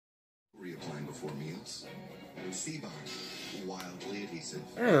before meals. Sebum, wildly adhesive.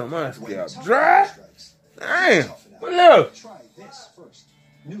 Damn, my scalp dry. Damn. But look.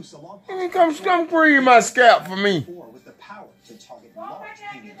 Come cream my scalp for me.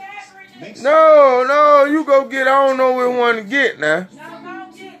 No, you go get. I don't know which one to get now.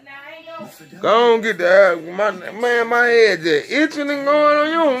 Go on get the my head just itching and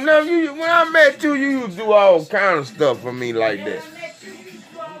going on. When I met you, you used to do all kind of stuff for me like that.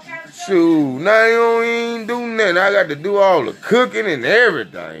 Shoot, now you don't even do nothing. I got to do all the cooking and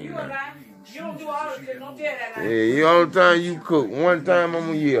everything now. You don't do all the cooking, don't tell that. Yeah, the only time you cook, one time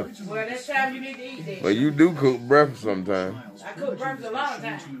a year. Well, that's time you need to eat that. But you do cook breakfast sometimes. I cook breakfast a lot of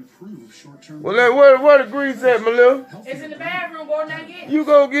times. Well, where the grease at, my little? It's in the bathroom, go now get it. You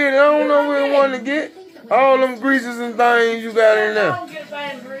go get it. I don't know where one to get. All them greases and things you got in there. I don't get a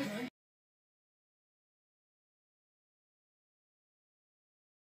thing of grease.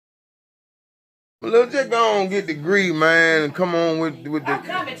 Well, just go on and get the grease, man, and come on with the... I'm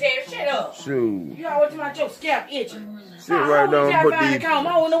coming, Terry. Shut up. Shoot. You always talking about your scalp itching. Sit right down and put these... I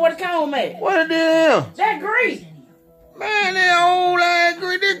don't know what the comb at. What it is? That grease. Man, that old ass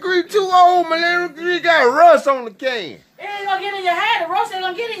grease. That grease too old, man. That grease got rust on the can. It ain't gonna get in your hair. The rust ain't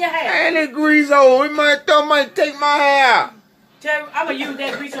gonna get in your hair. Man, that grease old. It might take my hair out. Terry, I'm gonna use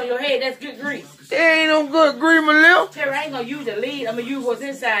that grease on your head. That's good grease. There ain't no good grease, my little. Terry, I ain't gonna use the lead. I'm gonna use what's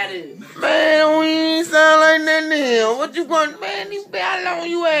inside of it. Man, we ain't sound like that now. What you going, man? How long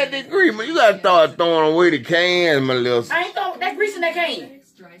you had that grease, man? You gotta start throwing away the cans, my little. I ain't throwing that grease in that can.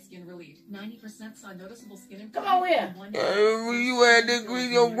 Dry skin relief. 90% saw noticeable skin Come on here. You had that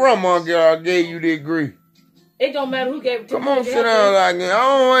grease. Your grandma gave you that grease. It don't matter who gave it to Come on, sit down like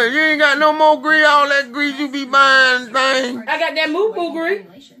that. You ain't got no more grease. All that grease you be buying things. I got that moo-moo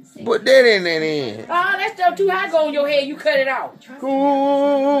grease. Put that in that end. That stuff too high go on your head. You cut it out.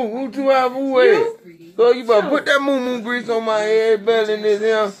 Who too high for what? So you better put that moo-moo grease on my head better than this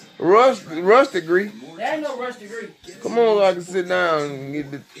here rusty grease. That ain't no rusty grease. Come on, so I can sit down and get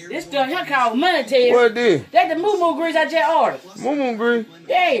the... This stuff here called money, Ted. What this? That's the moo-moo grease I just ordered. Moo-moo grease?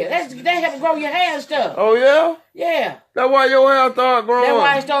 Yeah, they help grow your hair and stuff. Oh, yeah? Yeah. That's why your hair started growing? That's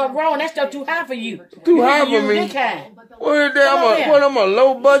why it started growing. That stuff too high for you. Too high for me? This kind. What is that? I'm a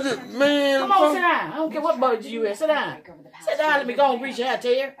low budget man? Come on, sit down. I don't care what budget you in. Sit down. Sit down. Let me go and grease your hair,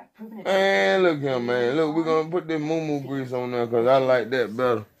 Ted. Man, look here, man. Look, we're going to put this moo-moo grease on there because I like that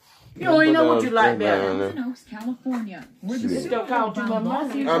better. You don't even know what you like better. Oaks, California. This stuff called too much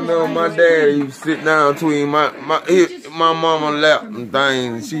money. I remember my dad used to sit down between my mama lap and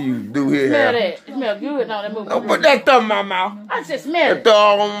things. She used to do his hair. Smell that. It smell good now. That moo-moo Don't put that stuff in my mouth. I said smell That it.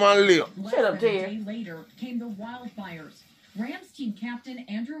 all on my lip. Shut up, Ted. Later came the wildfires. Rams team captain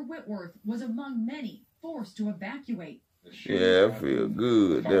Andrew Whitworth was among many forced to evacuate. Yeah, I feel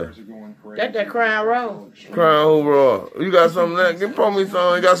good there. That's that Crown Roll. Crown overall. You got something there? Give me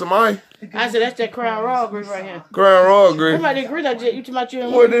some. You got some ice? I said that's that Crown Roll grease right here. Crown Royal grease. What about that grease I just, you talking about you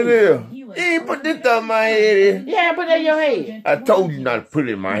and What it is? You ain't put this stuff in my head. Yeah, I put that in your head. I told you not to put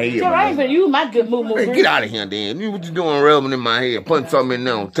it in my head. So I ain't gonna use my good moo-moo Hey, grease. get out of here, then. You what you doing rubbing in my head? Putting something in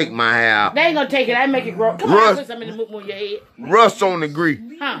there, take my hair out. They ain't gonna take it. I make it grow. Come on, I put something in the moo-moo in your head. Rust on the grease.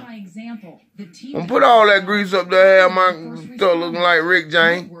 Huh? By example, the team I'm put all that grease up there, have my stuff looking like Rick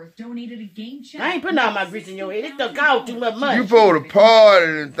James. Whitworth donated a game check. I ain't putting all my grease in your head. This stuff costs too much money. You supposed to party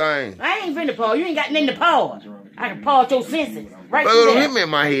and things. I ain't finna paw. You ain't got nothing to paw. I can paw your senses. Right But through don't there. hit me in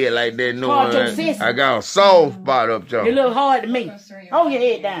my head like that, no. Paw your senses. I got a soft spot up It there. look hard to me. Hold your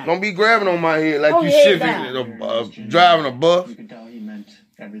head down. Don't be grabbing on my head like Hold you your head shit driving a bus.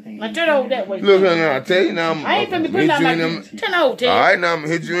 Now turn over that way. Look here now, I tell you now, I ain't finna be hit putting you out my in them. grease. Turn over, Ted. All right, now I'm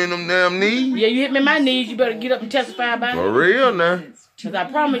gonna hit you in them damn knees. Yeah, you hit me in my knees. You better get up and testify about it. For real now. Cause I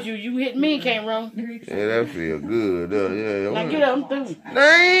promise you, you hit me and can't run. Yeah, that feel good. Yeah. Now get up, I'm through.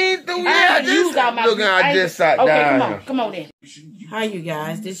 They ain't through I yet. ain't used all my Look, grease. I just sat okay, down. come on then. Hi, you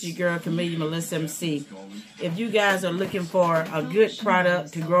guys. This is your girl, Camille Melissa MC. If you guys are looking for a good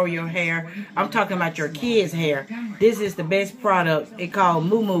product to grow your hair, I'm talking about your kids' hair. This is the best product. It's called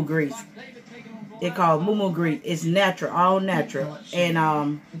moo-moo grease. It's called moo-moo grease. It's natural, all natural.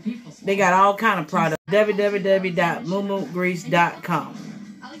 And they got all kind of products. www.moomogrease.com.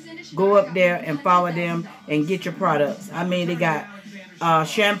 Go up there and follow them and get your products. I mean, they got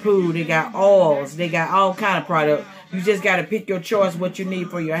shampoo, they got oils, they got all kind of products. You just got to pick your choice what you need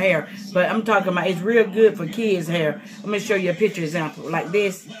for your hair. But I'm talking about it's real good for kids' hair. I'm going to show you a picture example like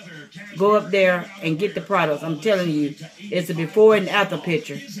this. Go up there and get the products. I'm telling you, it's a before and after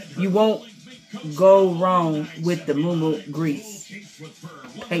picture. You won't go wrong with the moo-moo grease.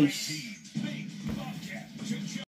 Peace.